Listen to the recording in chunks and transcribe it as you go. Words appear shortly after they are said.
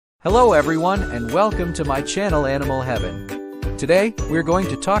Hello everyone and welcome to my channel Animal Heaven. Today, we're going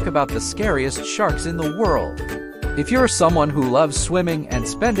to talk about the scariest sharks in the world. If you're someone who loves swimming and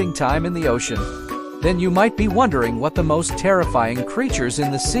spending time in the ocean, then you might be wondering what the most terrifying creatures in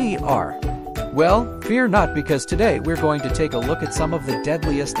the sea are. Well, fear not, because today we're going to take a look at some of the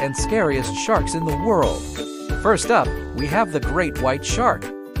deadliest and scariest sharks in the world. First up, we have the great white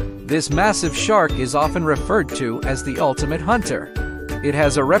shark. This massive shark is often referred to as the ultimate hunter. It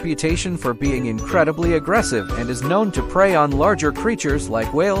has a reputation for being incredibly aggressive and is known to prey on larger creatures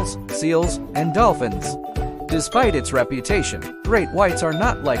like whales, seals, and dolphins. Despite its reputation, great whites are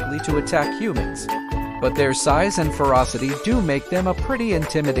not likely to attack humans, but their size and ferocity do make them a pretty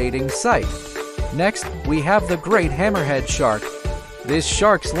intimidating sight. Next, we have the great hammerhead shark. This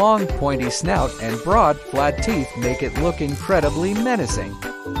shark's long, pointy snout and broad, flat teeth make it look incredibly menacing.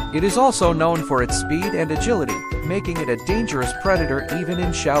 It is also known for its speed and agility, making it a dangerous predator even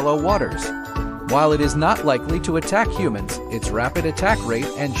in shallow waters. While it is not likely to attack humans, its rapid attack rate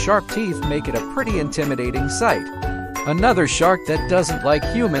and sharp teeth make it a pretty intimidating sight. Another shark that doesn't like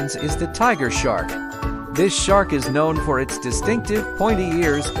humans is the tiger shark. This shark is known for its distinctive, pointy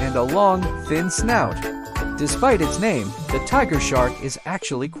ears and a long, thin snout. Despite its name, the tiger shark is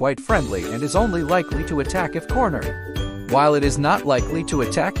actually quite friendly and is only likely to attack if cornered. While it is not likely to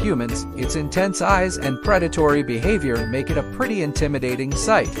attack humans, its intense eyes and predatory behavior make it a pretty intimidating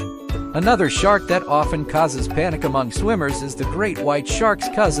sight. Another shark that often causes panic among swimmers is the great white shark's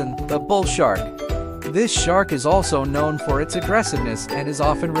cousin, the bull shark. This shark is also known for its aggressiveness and is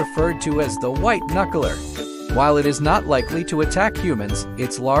often referred to as the white knuckler. While it is not likely to attack humans,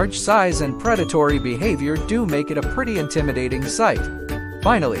 its large size and predatory behavior do make it a pretty intimidating sight.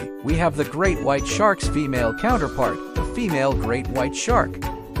 Finally, we have the great white shark's female counterpart, the female great white shark.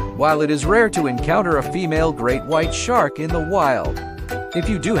 While it is rare to encounter a female great white shark in the wild, if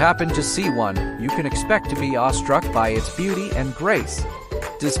you do happen to see one, you can expect to be awestruck by its beauty and grace.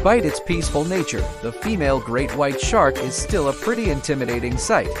 Despite its peaceful nature, the female great white shark is still a pretty intimidating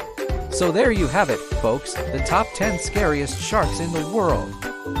sight. So there you have it, folks, the top 10 scariest sharks in the world.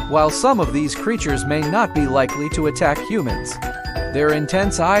 While some of these creatures may not be likely to attack humans, their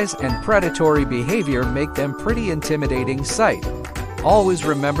intense eyes and predatory behavior make them pretty intimidating sight. Always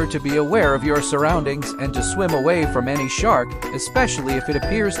remember to be aware of your surroundings and to swim away from any shark, especially if it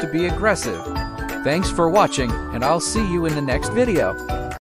appears to be aggressive. Thanks for watching, and I'll see you in the next video.